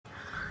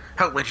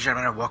Hello, ladies and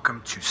gentlemen, and welcome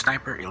to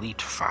Sniper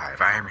Elite 5.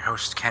 I am your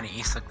host, Kenny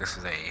Eastlick. This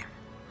is a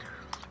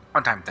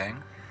one-time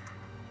thing.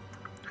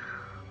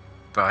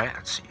 But,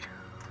 let's see.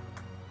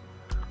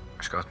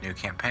 Let's go with new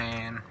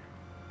campaign.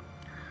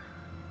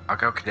 I'll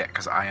go cadet,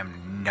 because I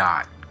am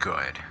not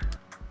good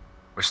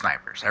with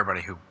snipers.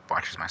 Everybody who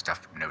watches my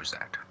stuff knows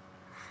that.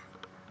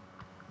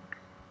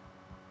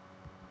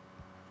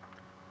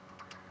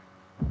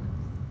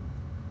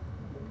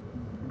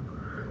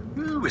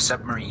 Ooh, a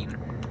submarine.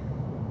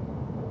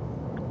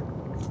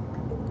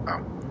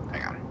 Oh,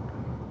 hang on.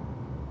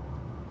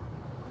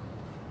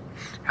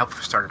 Help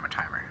started my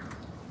timer.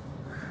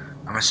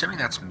 I'm assuming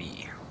that's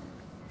me.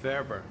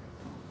 Fairburn.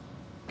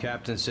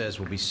 Captain says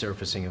we'll be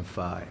surfacing in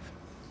 5.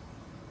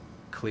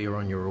 Clear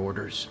on your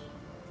orders?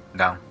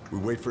 No. We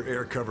wait for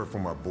air cover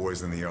from our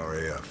boys in the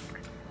RAF.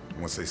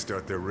 Once they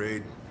start their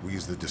raid, we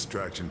use the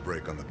distraction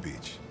break on the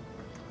beach.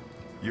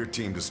 Your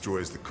team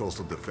destroys the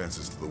coastal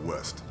defenses to the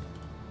west.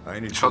 I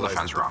neutralize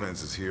the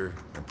defenses here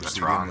and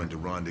proceed inland to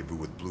rendezvous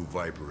with Blue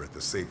Viper at the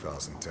safe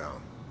house in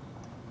town.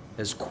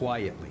 As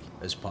quietly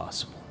as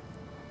possible.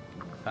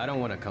 I don't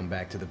want to come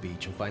back to the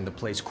beach and find the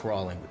place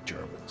crawling with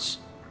Germans.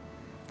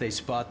 If they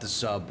spot the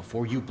sub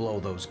before you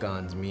blow those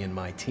guns, me and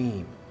my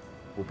team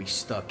will be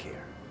stuck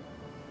here.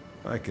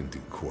 I can do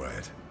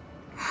quiet.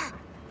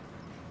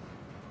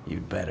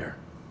 You'd better.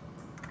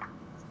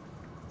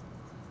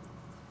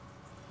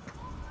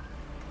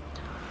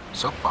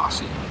 So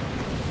bossy.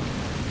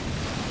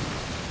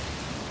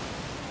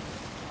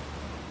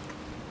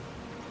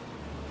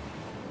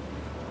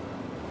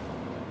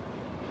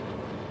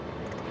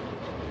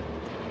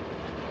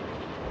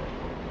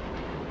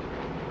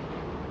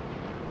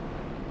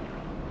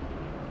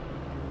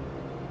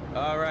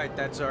 All right,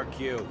 that's our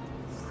cue.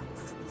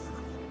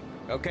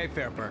 Okay,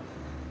 Fairburn.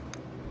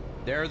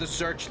 There are the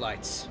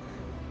searchlights.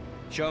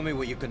 Show me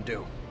what you can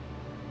do.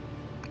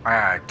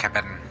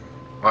 Captain.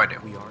 What do I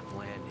do? We aren't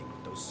landing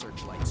with those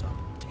searchlights up.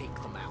 Take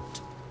them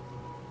out.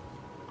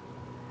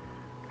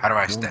 How do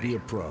I Won't steady? be a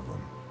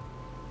problem.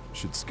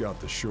 Should scout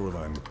the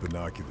shoreline with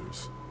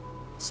binoculars.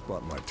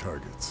 Spot my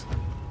targets.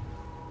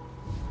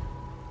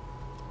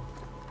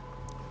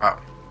 Oh.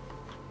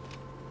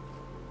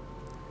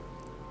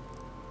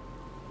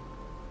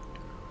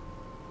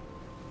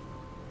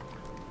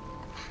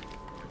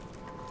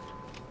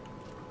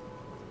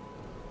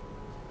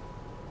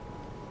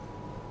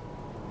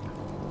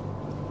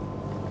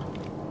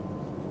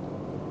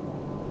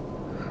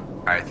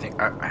 I think,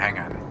 hang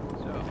on.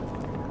 So,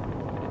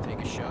 gonna take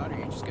a shot, or are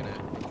you just gonna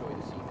enjoy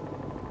the scene?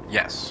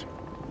 Yes.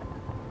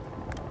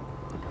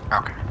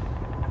 Okay.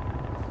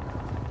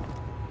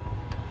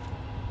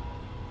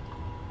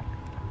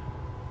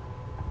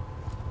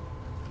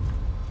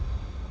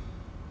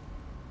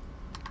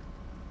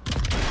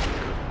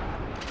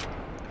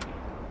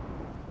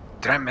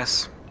 Did I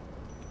miss?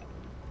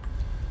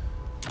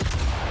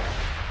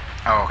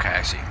 Oh, okay,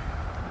 I see.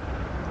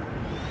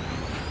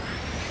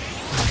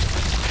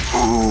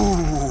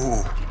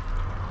 Ooh!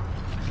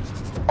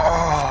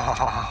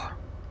 Oh!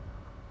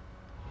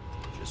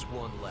 Just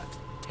one left.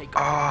 Take a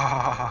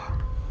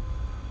Oh!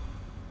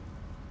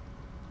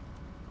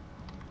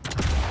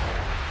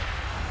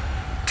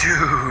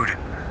 Dude!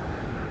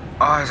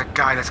 Oh, there's a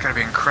guy that's gonna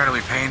be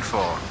incredibly painful.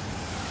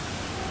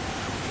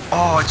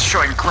 Oh, it's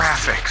showing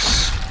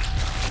graphics!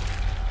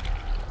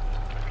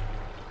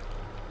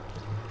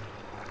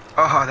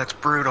 Oh, that's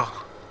brutal.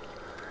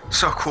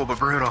 So cool, but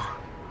brutal.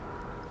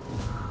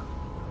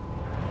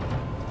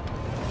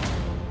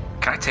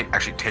 Can I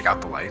actually take out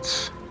the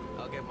lights?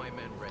 I'll get my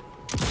men ready.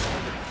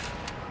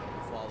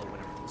 Follow when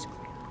everything's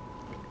clear.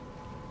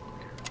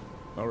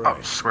 All right.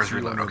 Oh, squares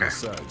reload, okay.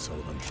 Side,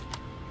 Sullivan.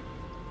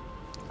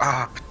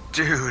 Ah,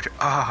 dude,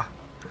 ah.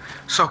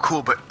 So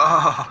cool, but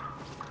ah.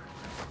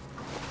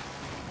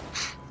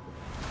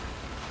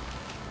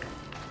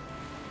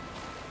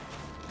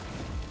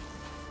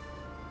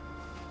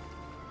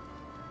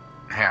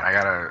 Hang on, I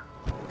gotta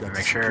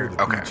make sure.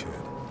 Okay.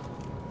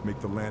 Beachhead.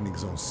 Make the landing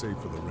zone safe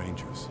for the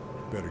Rangers.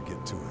 Better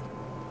get to it.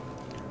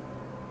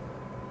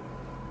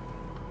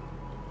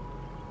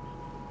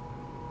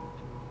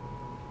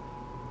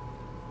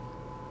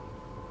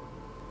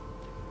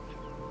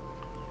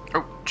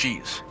 Oh,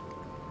 jeez.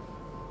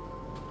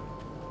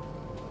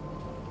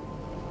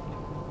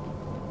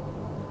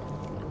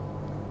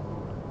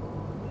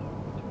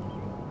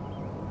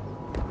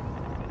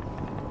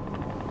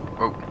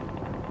 Oh.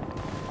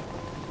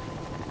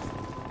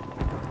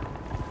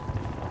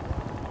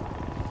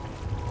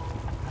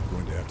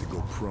 Going to have to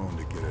go prone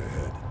to get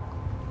ahead.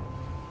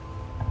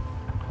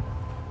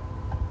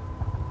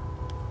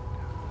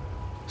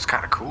 It's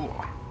kind of cool.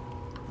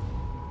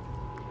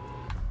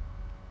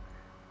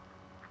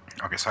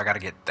 Okay, so I gotta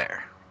get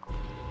there.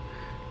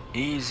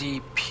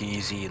 Easy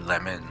peasy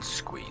lemon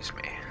squeeze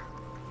me.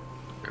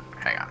 Oop,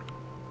 hang on.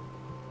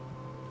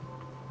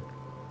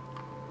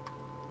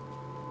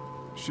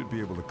 Should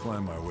be able to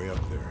climb my way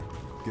up there.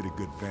 Get a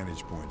good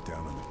vantage point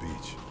down on the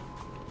beach.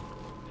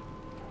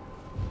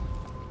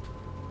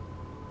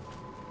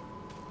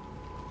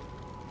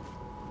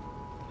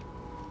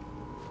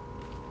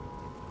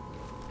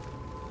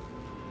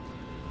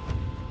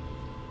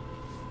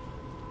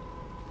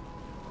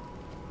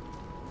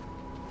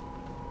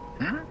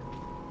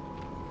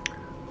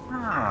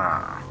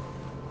 Ah.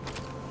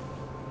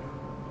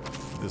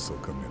 This'll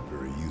come in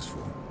very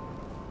useful.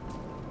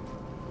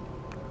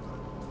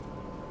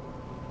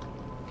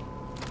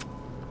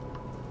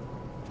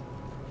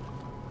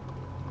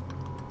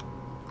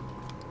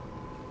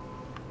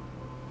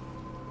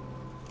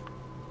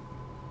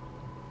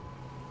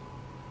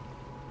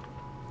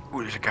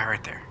 Ooh, there's a guy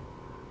right there.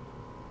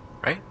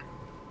 Right?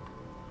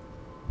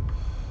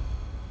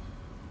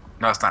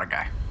 No, it's not a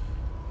guy.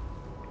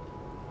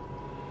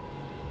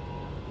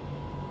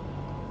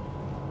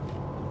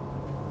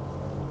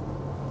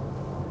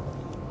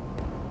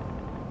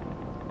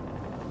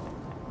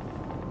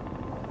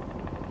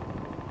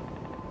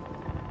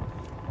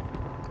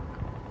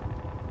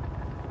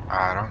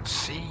 I don't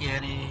see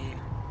any.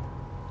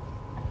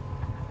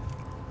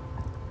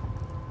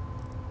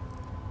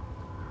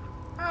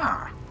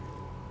 Ah.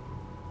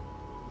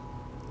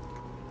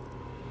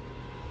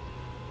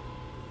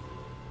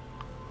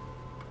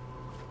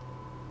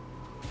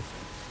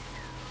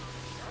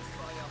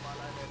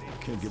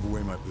 Can't give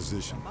away my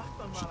position.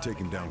 Should take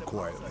him down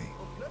quietly.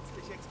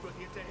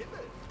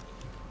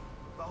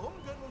 Warum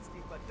gönnen uns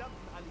die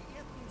verdammten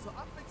Alliierten zur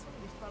Abwechslung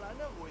nicht mal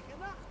eine ruhige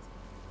Nacht?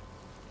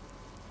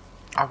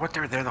 Oh, what, they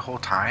were there the whole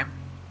time?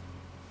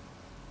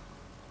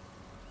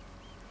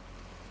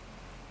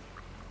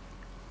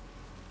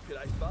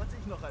 Vielleicht warte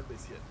ich noch ein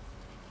bisschen.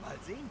 Mal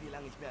sehen, wie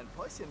lange ich mir ein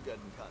Päuschen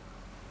gönnen kann.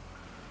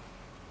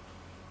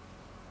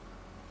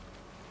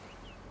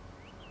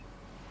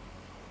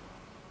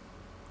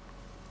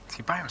 Is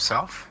he by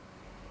himself?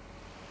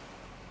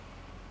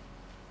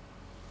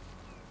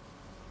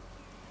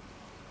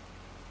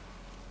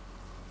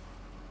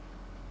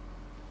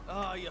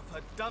 Ah, ihr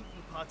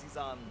verdammten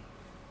Partisanen.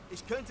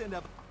 Ich könnte in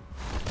der...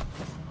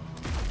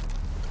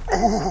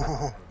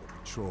 Oh.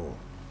 Patrol.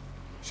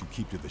 Should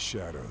keep to the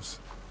shadows.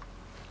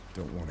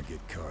 Don't want to get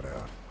caught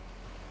out.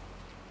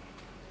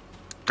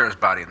 Throw his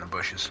body in the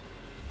bushes.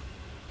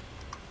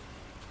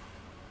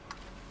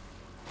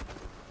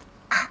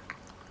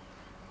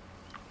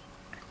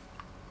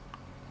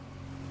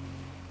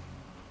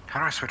 How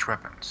do I switch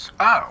weapons?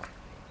 Oh!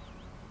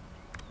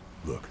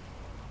 Look,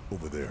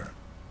 over there.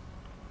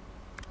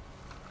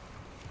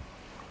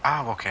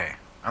 Oh, okay.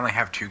 I only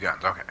have 2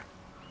 guns, okay. I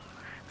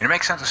mean, it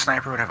makes sense a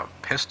sniper would have a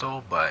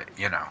pistol, but,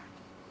 you know.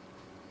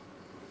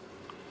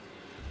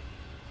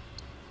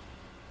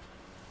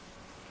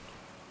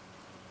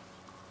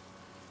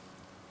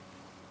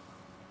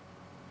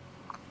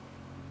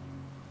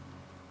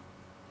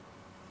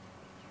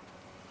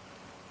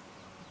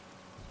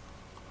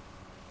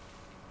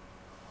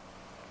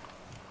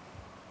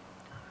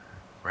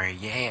 Where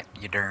you at,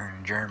 you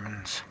darn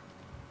Germans?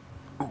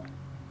 Ooh.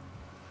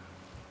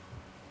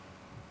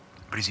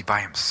 But is he by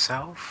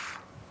himself?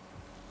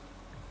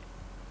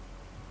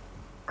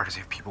 Or does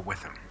he have people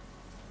with him?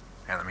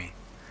 Yeah, let me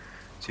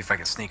see if I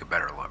can sneak a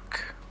better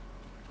look.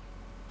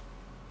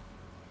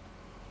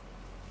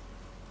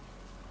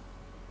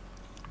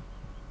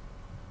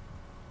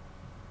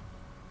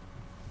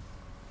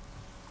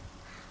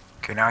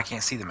 Okay, now I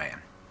can't see the man.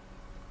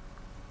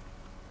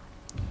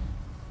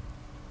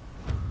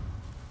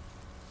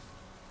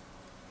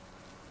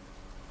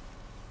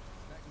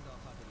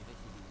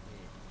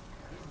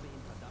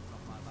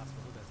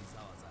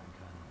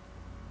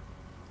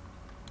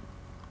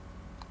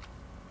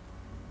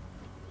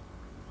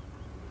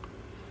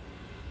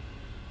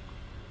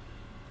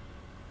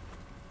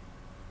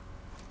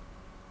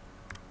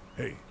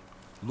 Hey,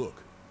 look.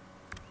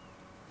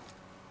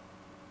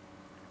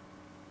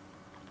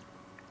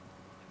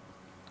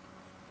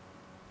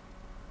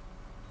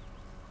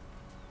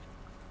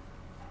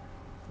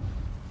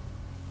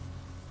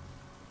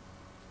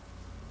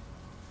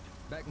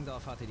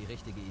 Beckendorf hatte die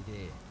richtige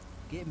Idee.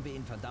 Geben wir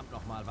ihnen verdammt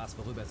nochmal was,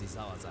 worüber sie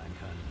sauer sein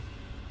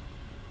können.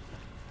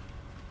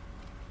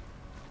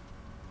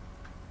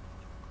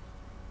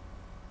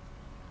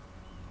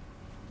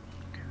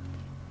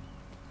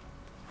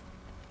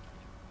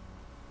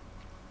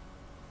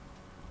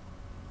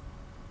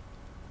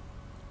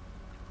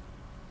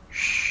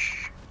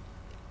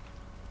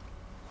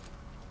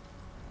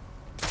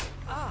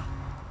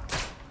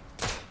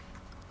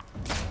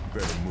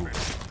 Better move.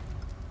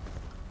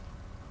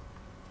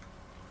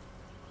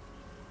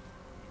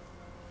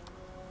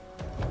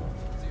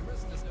 Sie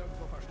müssen es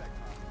irgendwo versteckt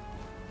haben.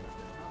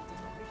 Bestimmt haben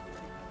sie noch nicht über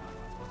die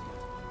Kanadas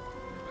passiert.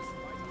 Wir müssen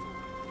weiter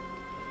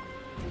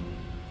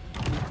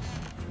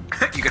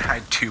suchen. You can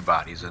hide 2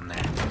 bodies in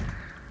there.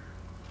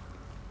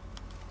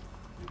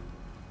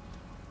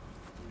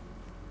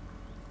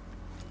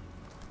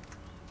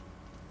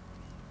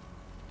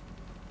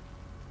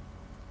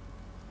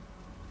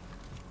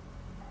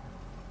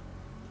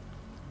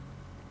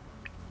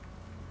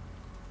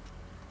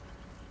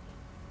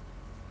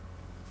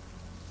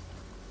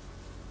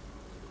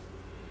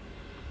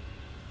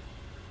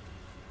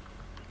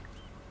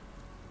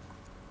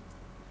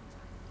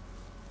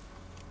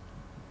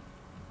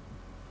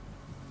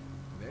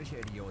 Welcher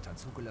Idiot hat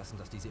zugelassen,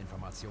 dass diese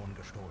Informationen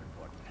gestohlen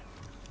wurden?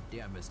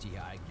 Der müsste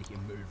hier eigentlich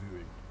im Müll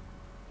wühlen.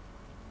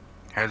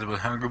 Has it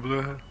with hunger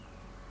blood?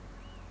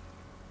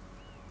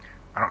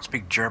 I don't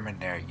speak German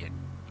there, you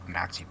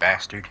Nazi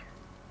bastard.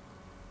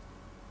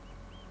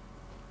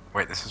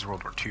 Wait, this is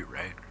World War II,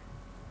 right?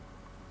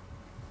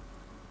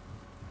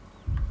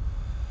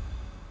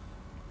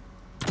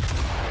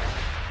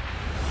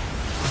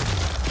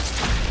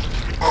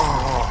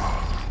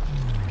 Oh!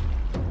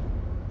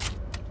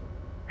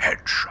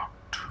 Headshot.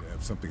 They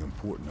have something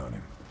important on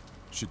him.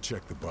 Should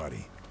check the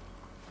body.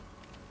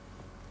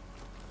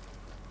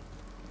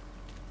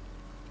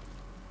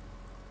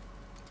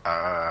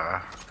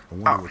 I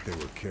wonder what they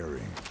were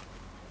carrying.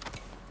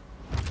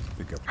 I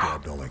think I've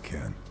grabbed all I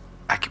can.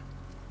 I can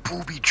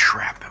booby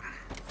trap him.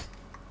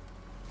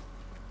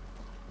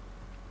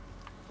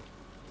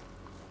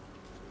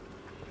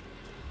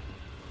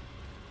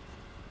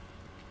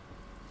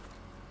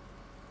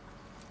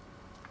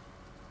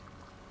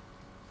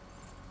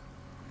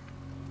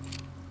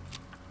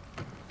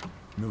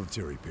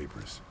 Military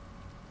papers.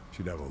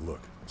 Should have a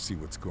look, see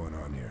what's going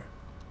on here.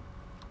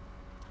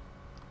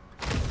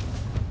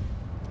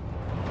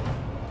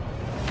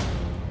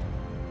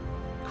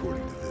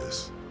 According to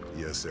this,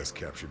 the SS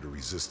captured a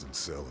resistance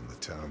cell in the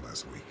town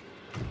last week.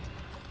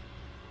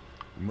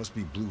 It must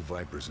be Blue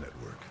Viper's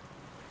network.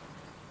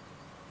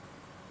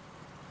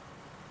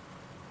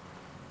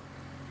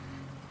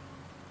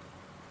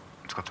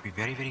 It's got to be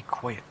very, very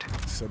quiet.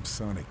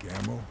 Subsonic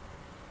ammo?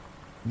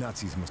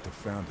 Nazis must have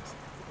found it.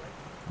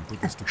 And put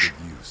this to good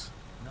use.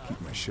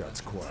 Keep my shots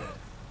quiet.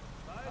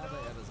 Aber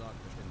er besorgt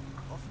bestimmt.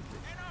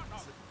 Hoffentlich.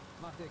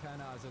 Mach dir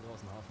keine allzu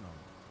großen Hoffnungen.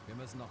 Wir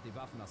müssen noch die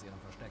Waffen aus ihren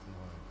Verstecken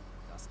holen.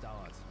 Das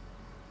dauert.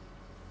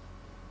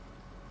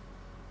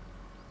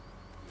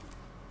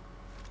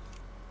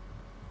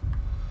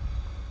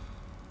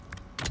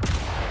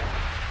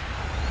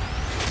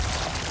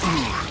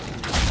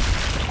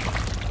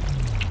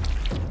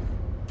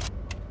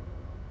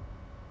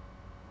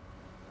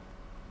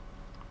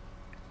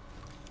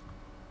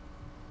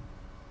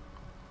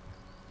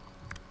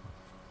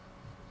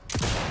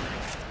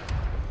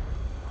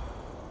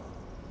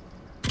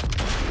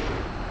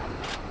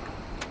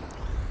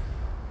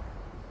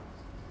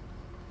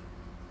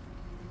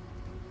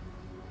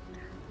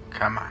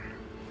 Come on.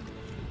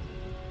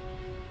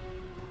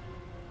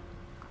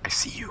 I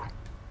see you.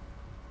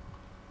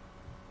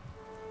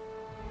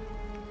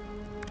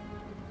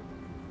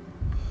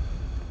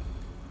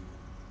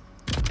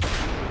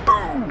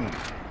 Boom!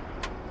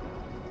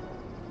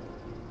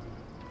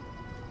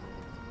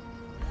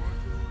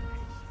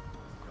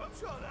 Komm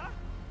schon, ah?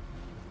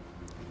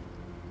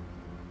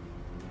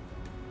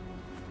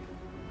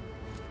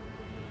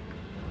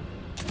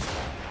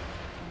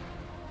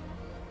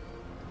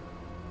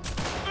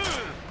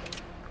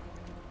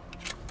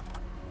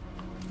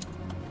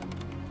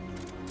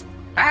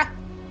 Ah!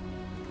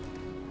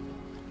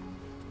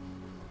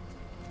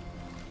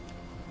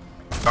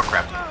 Oh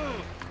crap.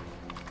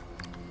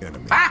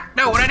 Enemy. Ah!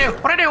 No, what'd I do?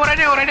 What'd I do? What'd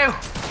I do? What'd I do?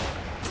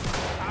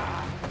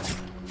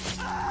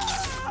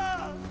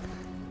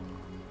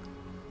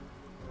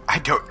 I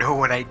don't know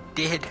what I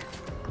did.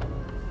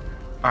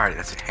 Alright,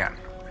 that's a hand.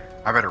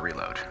 I better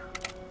reload.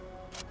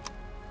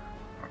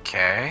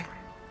 Okay.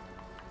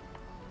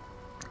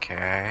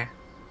 Okay.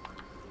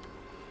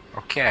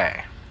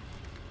 Okay.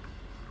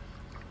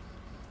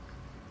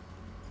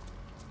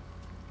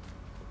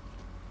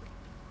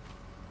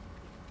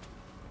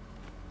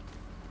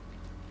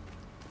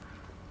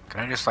 Can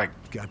I just, like,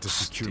 Got to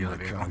secure steal my a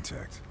vehicle?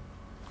 contact.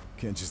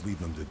 Can't just leave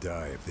them to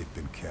die if they've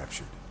been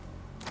captured.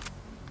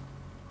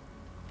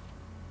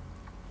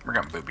 We're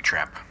gonna booby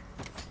trap.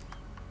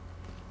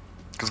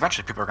 Because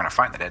eventually people are gonna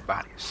find the dead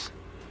bodies.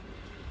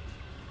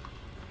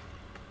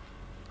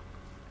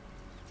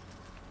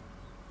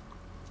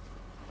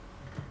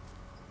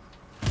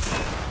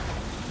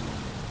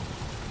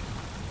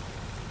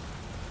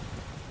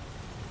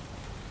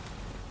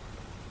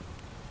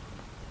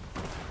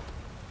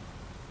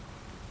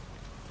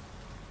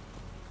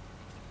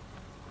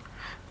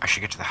 I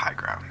should get to the high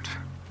ground.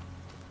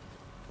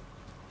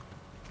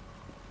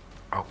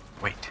 Oh,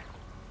 wait.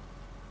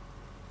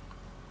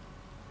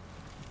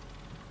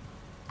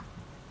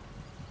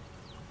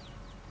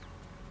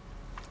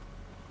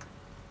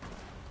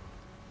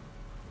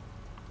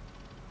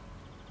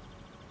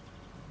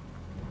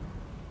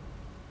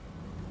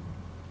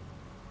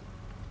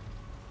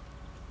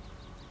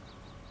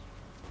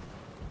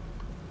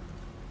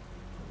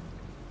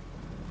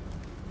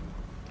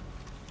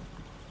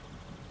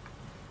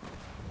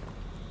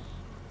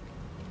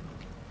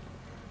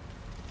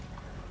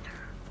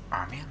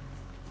 Oh man.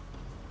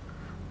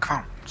 Come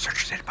on,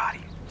 search the dead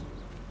body.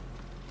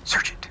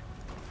 Search it.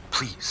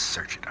 Please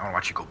search it. I wanna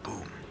watch you go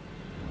boom.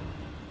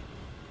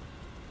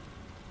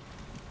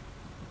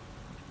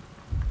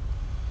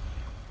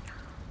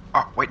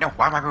 Oh, wait, no,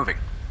 why am I moving?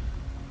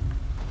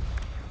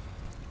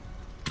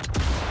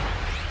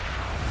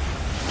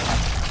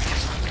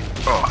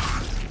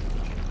 Oh.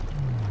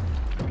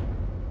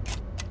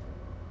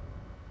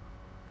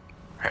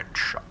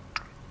 Headshot.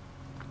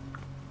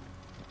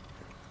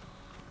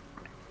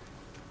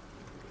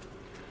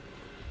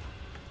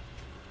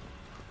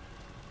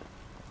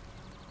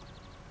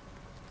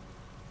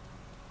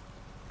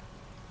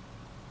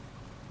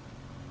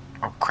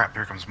 crap,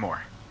 here comes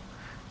more.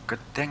 Good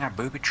thing I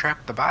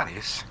booby-trapped the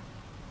bodies.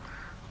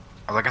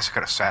 Well, I guess I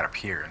could have sat up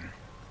here and...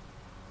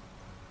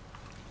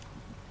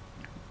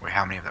 Wait,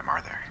 how many of them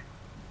are there?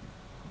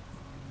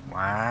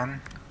 1,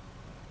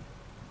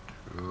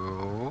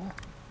 2...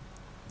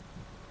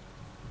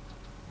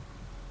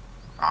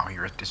 Oh, he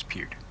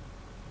disappeared.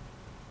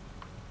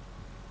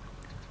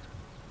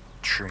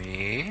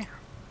 3...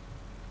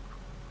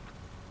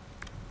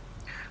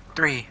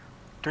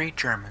 3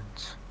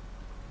 Germans.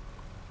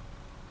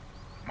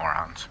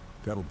 Morons.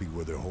 That'll be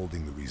where they're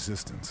holding the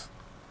resistance.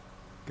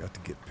 Got to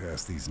get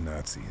past these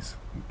Nazis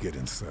and get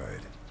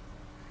inside.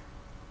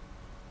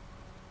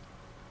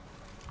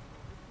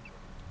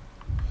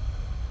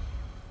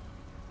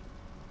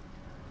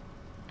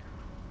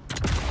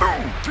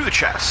 Boom! Through the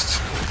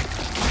chest.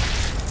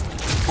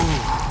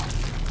 Ooh.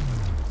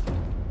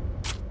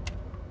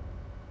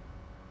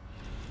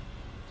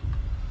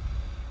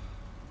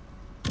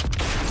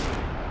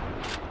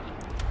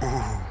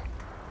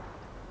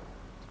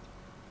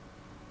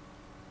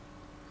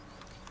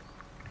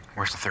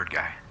 Where's the third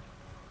guy?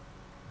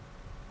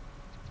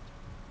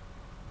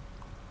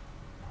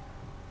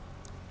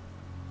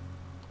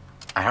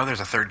 I know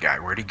there's a third guy.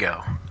 Where'd he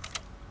go?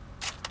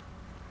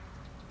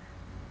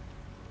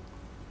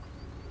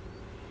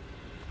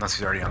 Unless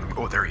he's already on the...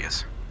 Oh, there he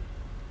is.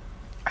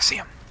 I see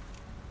him.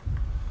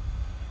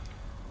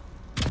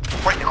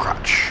 Right in the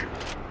crotch.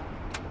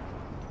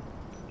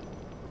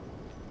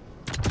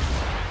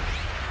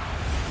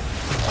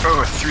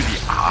 Oh, through the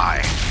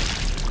eye.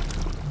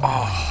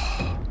 Oh.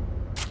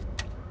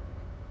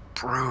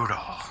 Brutal.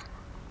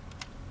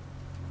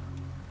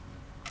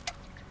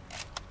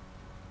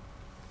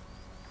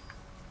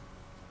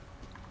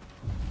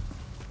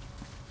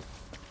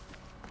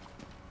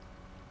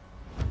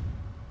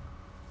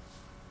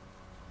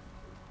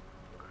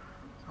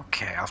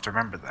 Okay, I'll have to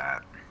remember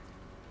that.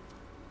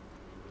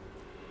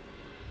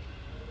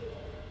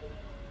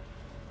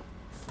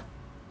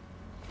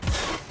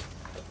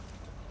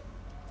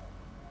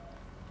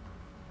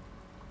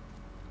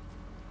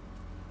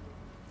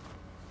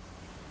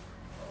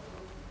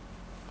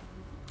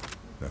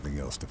 Nothing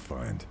else to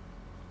find.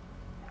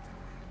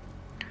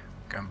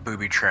 Gonna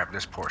booby trap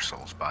this poor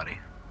soul's body.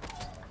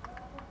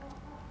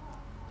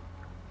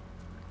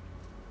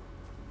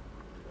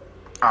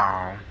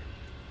 Oh.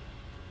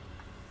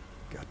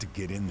 Got to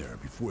get in there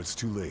before it's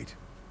too late.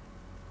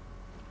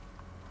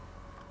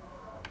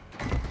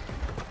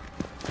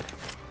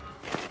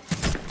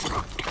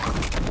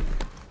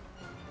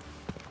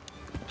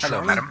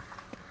 Hello, madam.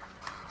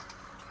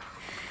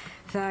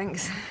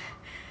 Thanks.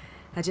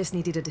 I just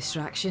needed a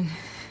distraction.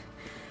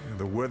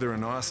 The weather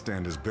in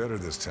Ostend is better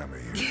this time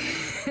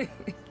of year.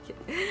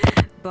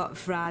 But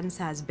France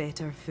has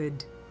better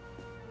food.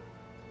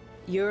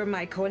 You're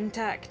my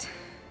contact.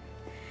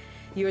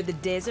 You're the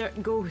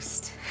desert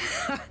ghost.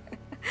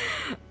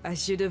 I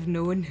should have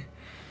known.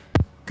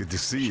 Good to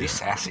see you. She's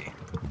sassy.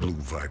 Blue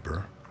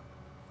Viper.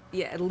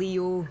 Yeah,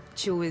 Leo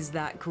chose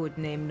that code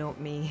name,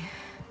 not me.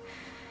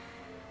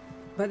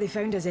 But they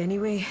found us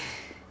anyway,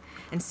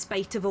 in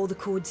spite of all the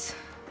codes.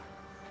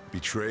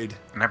 Betrayed?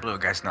 And I blew a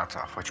guy's nuts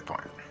off. Which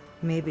point?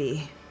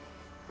 Maybe.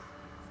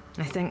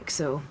 I think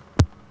so.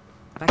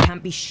 But I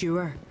can't be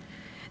sure.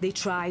 They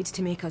tried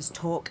to make us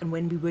talk, and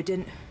when we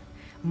wouldn't,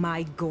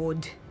 my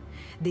God,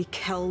 they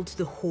killed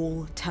the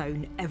whole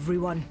town,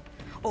 everyone.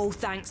 All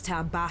thanks to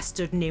a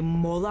bastard named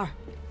Moller.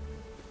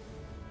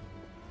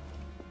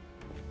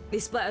 They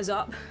split us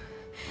up.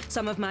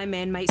 Some of my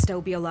men might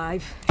still be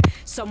alive.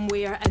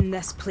 Somewhere in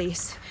this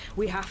place.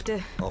 We have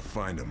to... I'll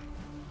find them.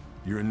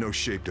 You're in no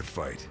shape to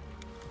fight.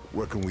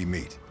 Where can we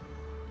meet?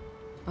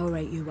 All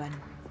right, you win.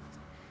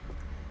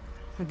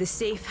 The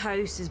safe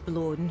house is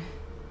blown.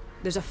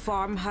 There's a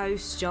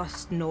farmhouse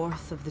just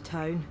north of the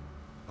town.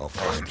 I'll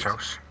find it.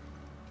 House.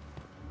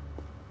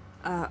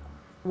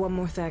 One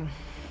more thing.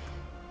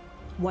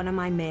 One of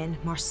my men,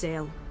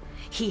 Marcel,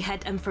 he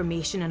hid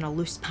information in a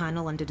loose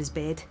panel under his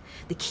bed.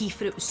 The key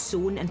for it was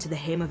sewn into the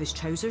hem of his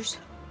trousers.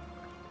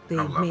 They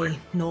may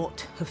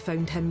not have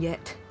found him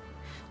yet.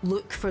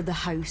 Look for the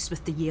house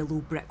with the yellow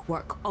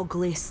brickwork.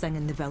 Ugliest thing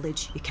in the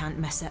village. You can't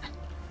miss it.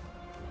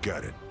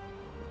 Got it.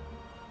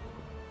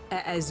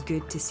 It is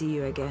good to see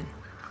you again.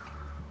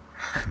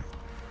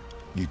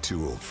 You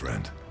too, old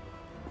friend.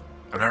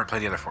 I've never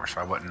played the other four,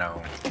 so I wouldn't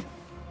know.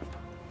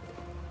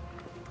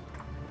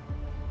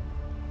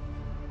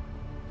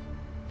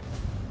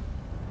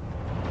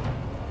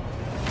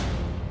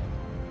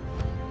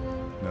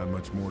 Not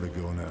much more to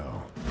go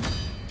now.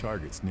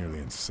 Target's nearly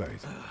in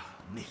sight.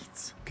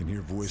 Nichts. Can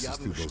hear Sie voices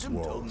haben through those bestimmt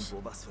walls.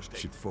 irgendwo was versteckt.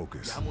 Should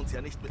focus. Wir haben uns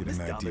ja nicht mit Get an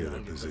Mistgabeln idea of their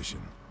angegriffen.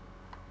 position.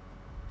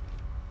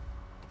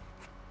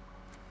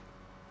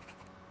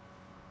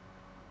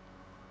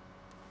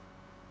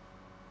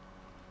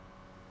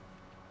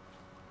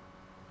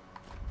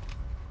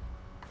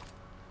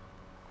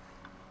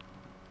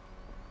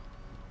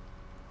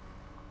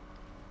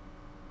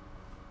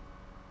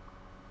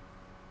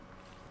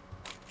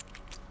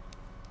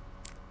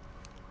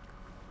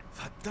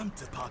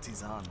 Verdammte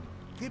Partisanen.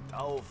 Gebt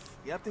auf.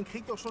 Ihr habt den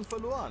Krieg doch schon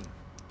verloren.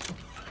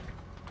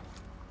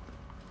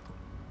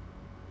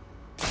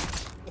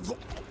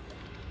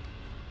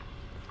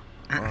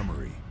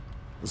 Armory.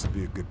 This would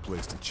be a good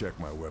place to check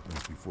my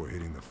weapons before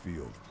hitting the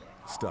field.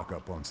 Stock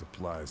up on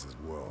supplies as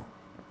well.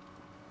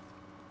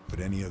 But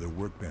any other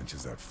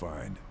workbenches I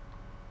find,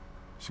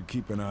 should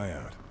keep an eye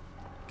out.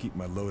 Keep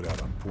my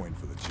loadout on point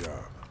for the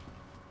job.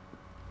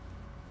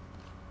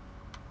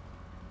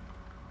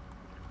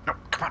 No,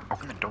 come on,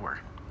 open the door.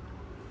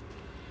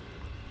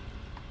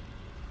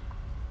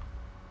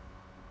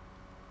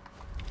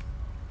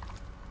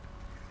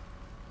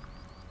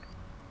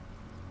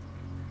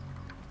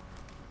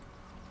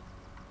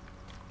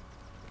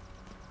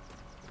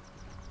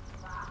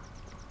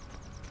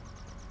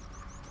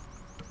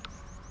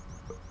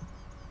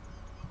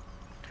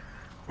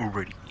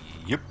 Already,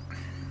 yep.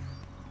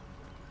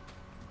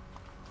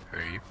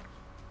 Hey.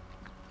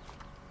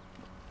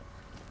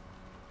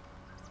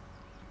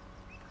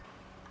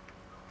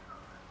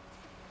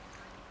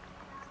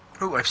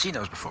 Oh, I've seen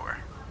those before.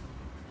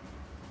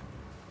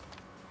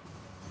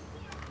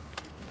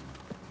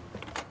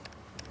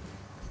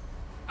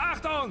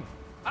 Achtung!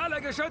 Alle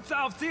Geschütze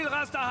auf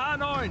Zielraster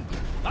H9.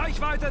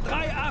 Reichweite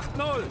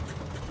 380.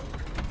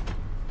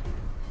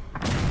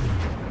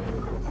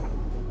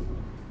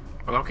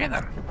 Well, okay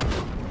then.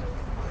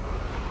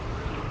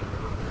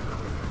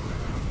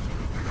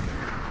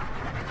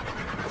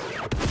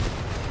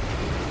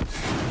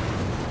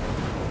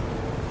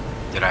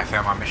 Did I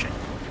fail my mission?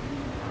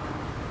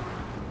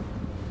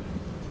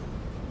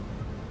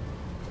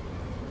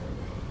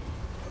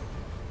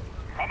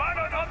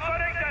 Kommandotrupp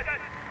vernichtet!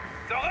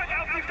 Zurück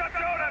auf die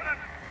Stationen!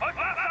 Und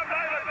wachsam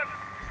bleiben!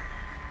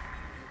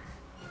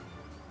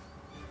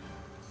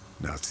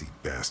 Nazi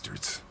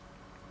bastards.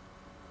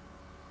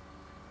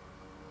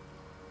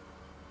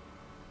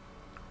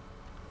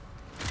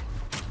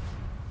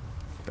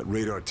 That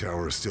radar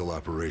tower is still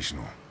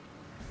operational.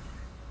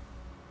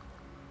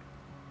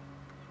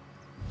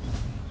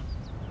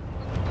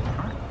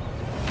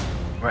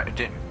 What, it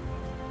didn't?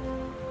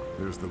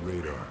 There's the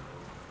radar.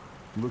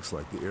 Looks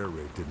like the air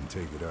raid didn't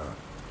take it out.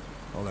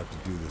 I'll have to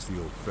do this the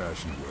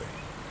old-fashioned way.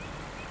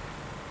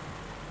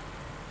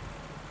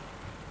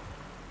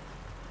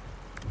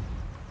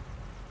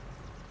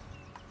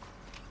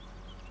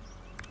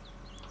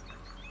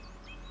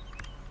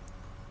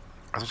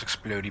 Are those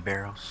explodey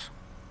barrels?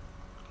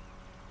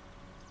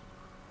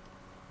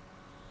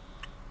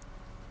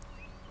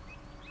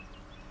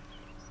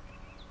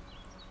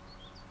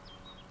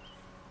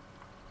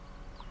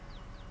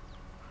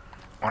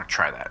 I want to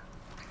try that.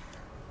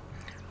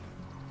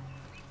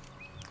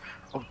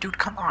 Oh, dude,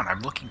 come on.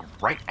 I'm looking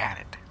right at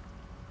it.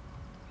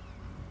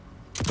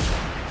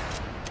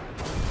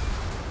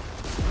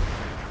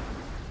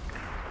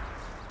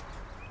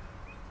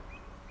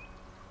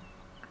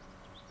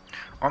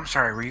 Oh, I'm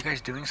sorry. Were you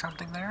guys doing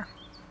something there?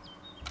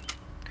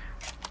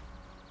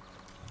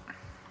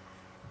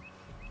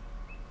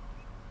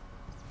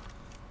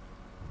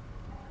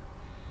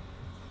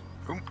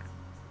 Ooh.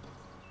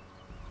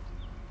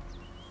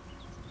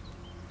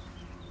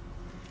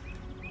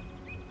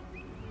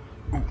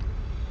 Ooh.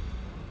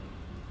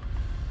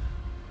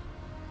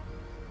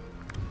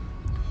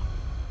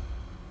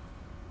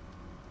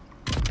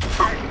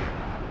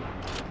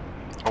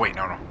 Oh wait,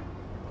 no.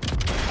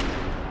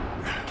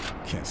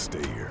 Can't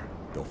stay here.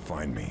 They'll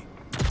find me.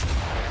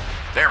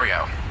 There we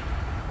go.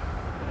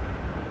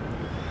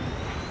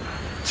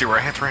 See where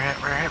I hit, where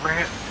I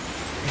hit.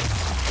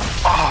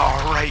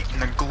 Oh, right in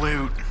the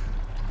glute.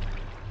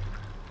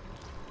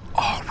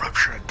 Oh,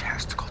 ruptured a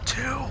testicle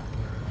too.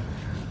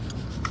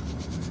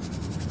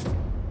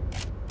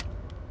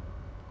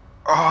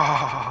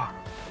 Oh.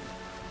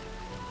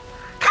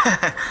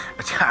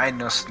 I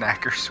know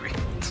snacker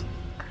sweets.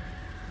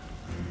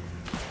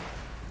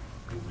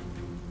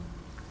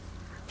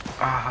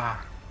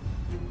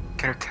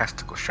 Get a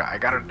testicle shot. I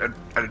got an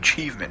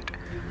achievement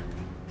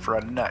for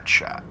a nut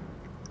shot.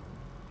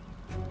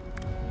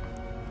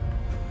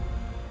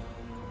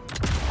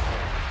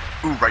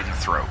 Ooh, right in the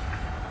throat.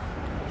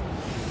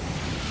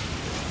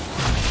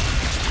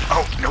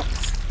 Oh, nope.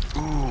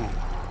 Ooh.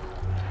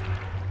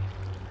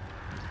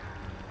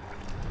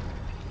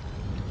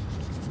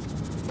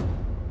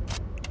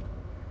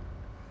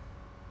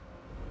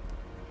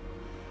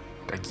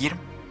 Did I get him?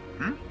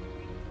 Hmm?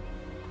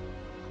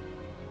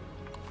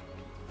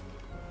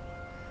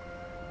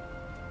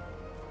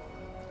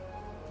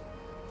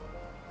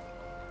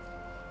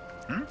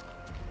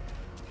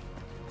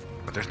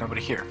 But there's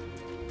nobody here.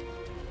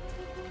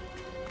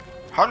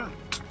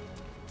 Halt!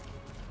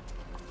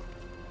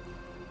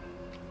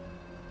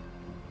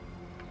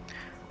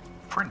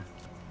 For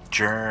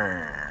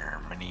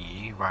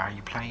Germany, why are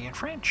you playing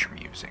French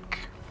music?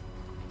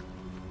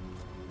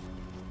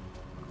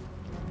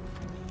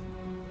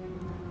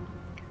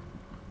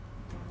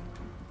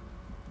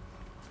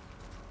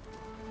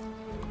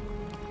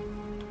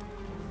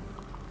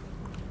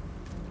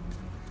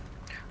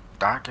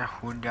 Dagger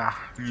Hunda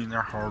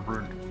Hühner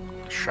Harbor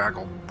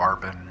Shaggle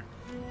Barben.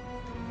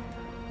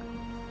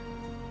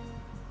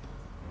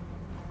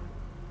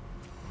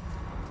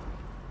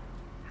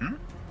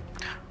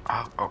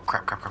 Oh,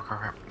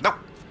 crap. Nope!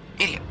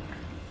 Idiot!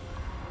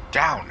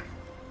 Down!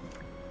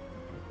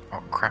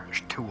 Oh crap,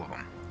 there's two of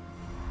them.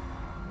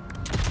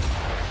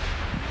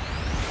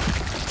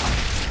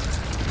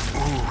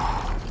 Ooh.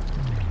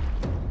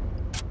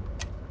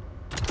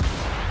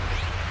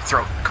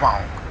 Throat, come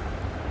on.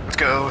 Let's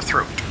go,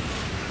 throat.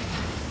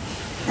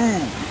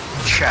 Ooh,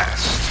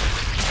 chest.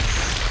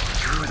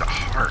 Through the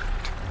heart.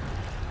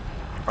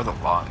 Or the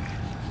lung.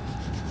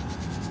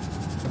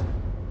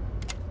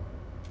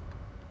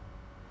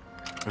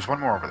 There's one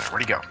more over there.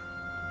 Where'd he go?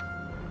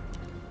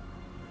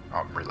 Oh,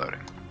 I'm reloading.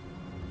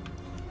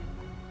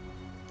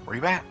 Where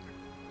you at?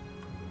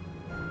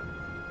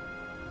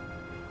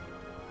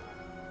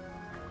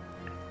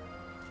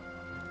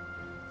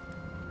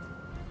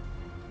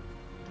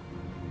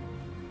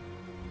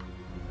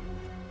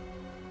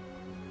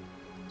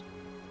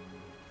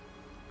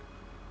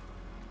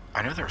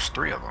 I know there's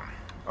three of them.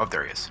 Oh,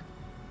 there he is.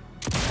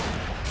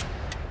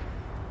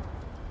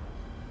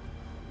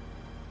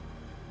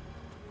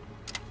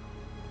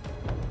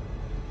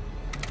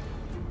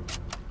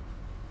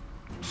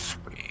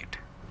 Sweet.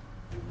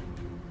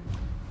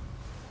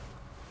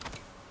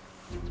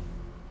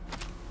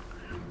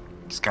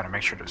 Just gotta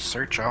make sure to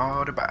search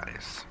all the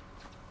bodies.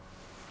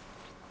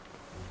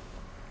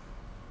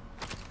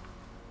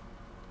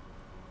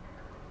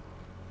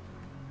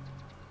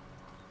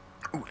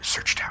 Ooh, a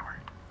search tower.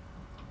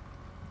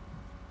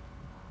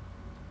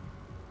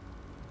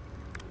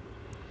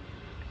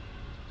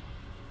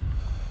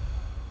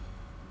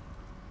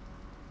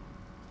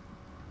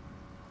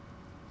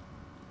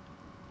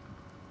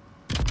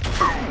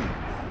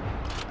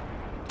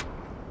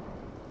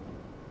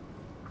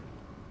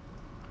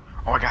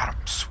 Oh, I got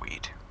him.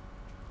 Sweet.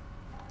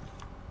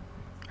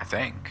 I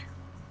think.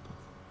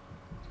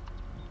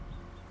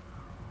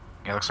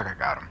 Yeah, looks like I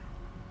got him.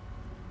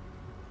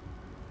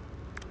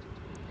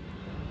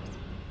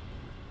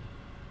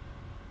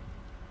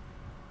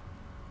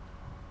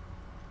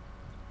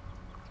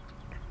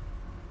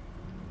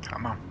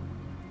 Come on.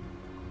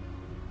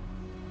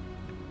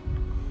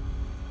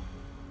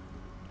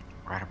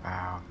 Right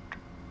about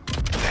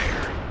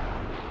there.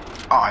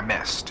 Oh, I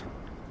missed.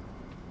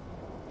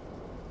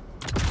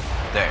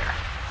 There.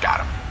 Got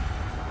him.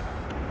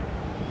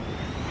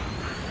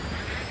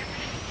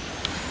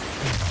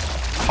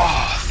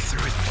 Oh, through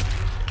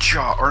the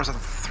jaw. Or is it the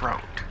throat?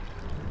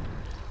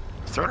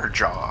 Throat or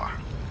jaw?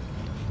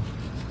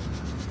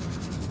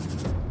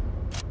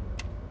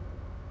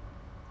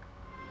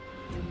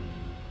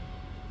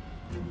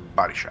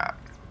 Body shot.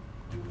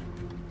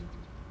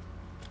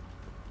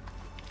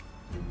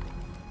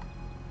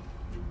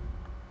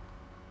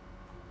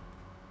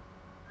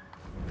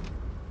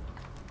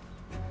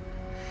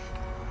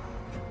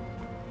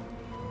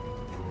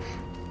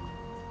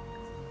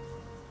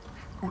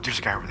 Oh, there's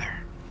a guy over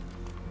there.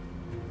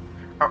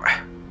 Oh.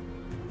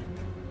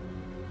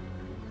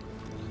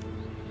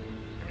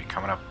 Maybe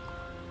coming up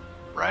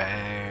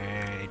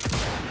right.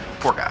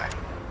 Poor guy.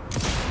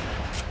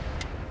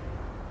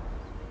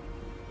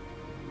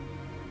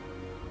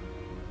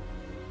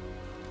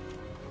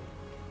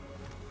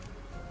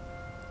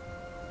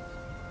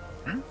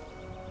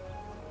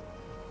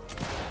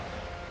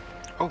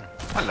 Oh,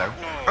 hello.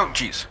 Oh,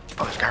 jeez.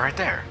 Oh, there's a guy right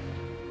there.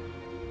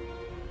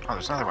 Oh,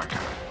 there's another one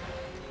coming.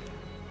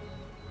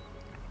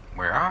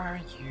 Where are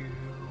you?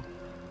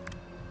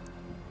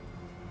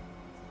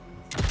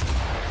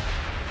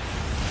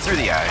 Through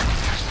the eye.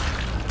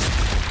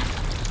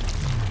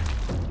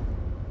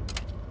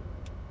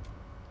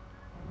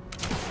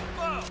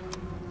 Oh.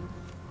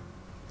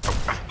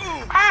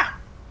 Ah!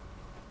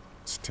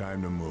 It's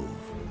time to move.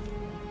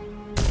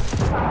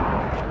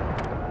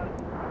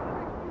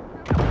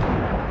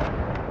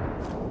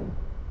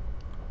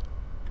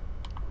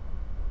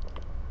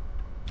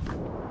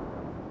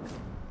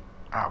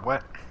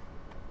 What?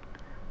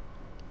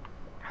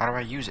 How do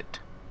I use it?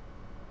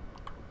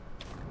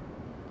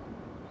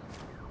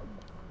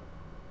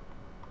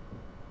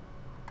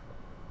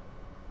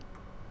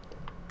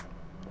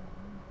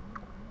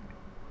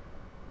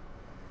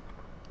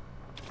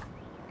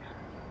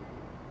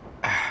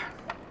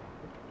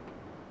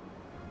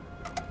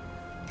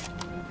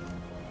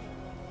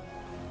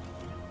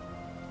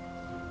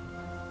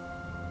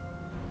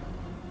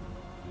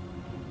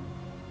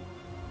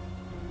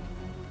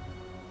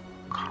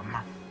 Come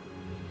on.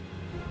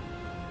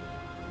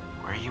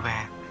 Where you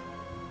at?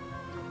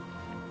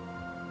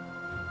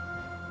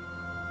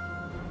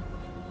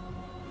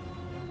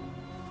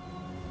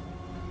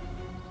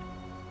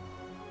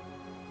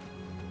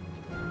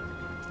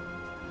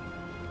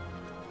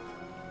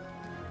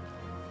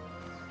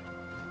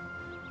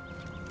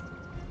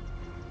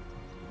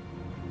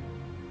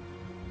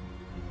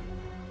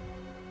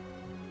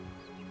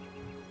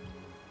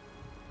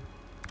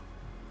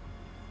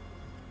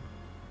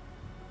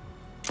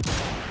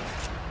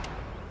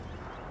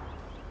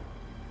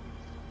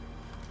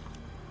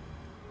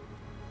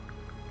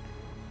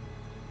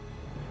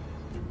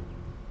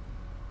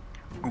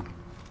 Ooh.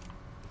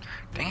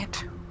 Dang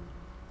it.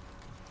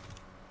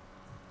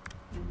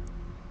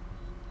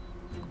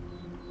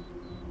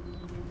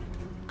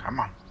 Come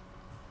on.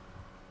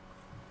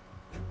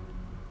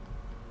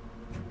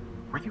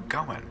 Where you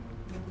going?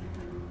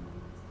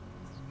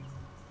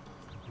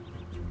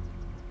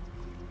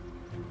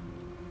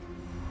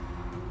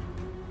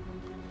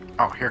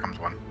 Oh, here comes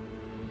one.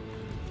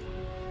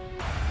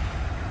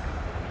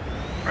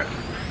 Right.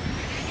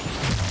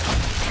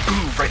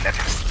 Ooh, right in that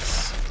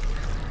testes.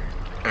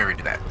 Let me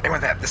redo that. And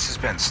with that, this has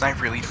been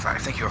Sniper Elite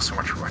 5. Thank you all so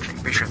much for watching.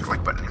 Be sure to hit the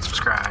like button and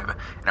subscribe,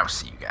 and I will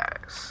see you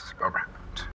guys. Bye-bye.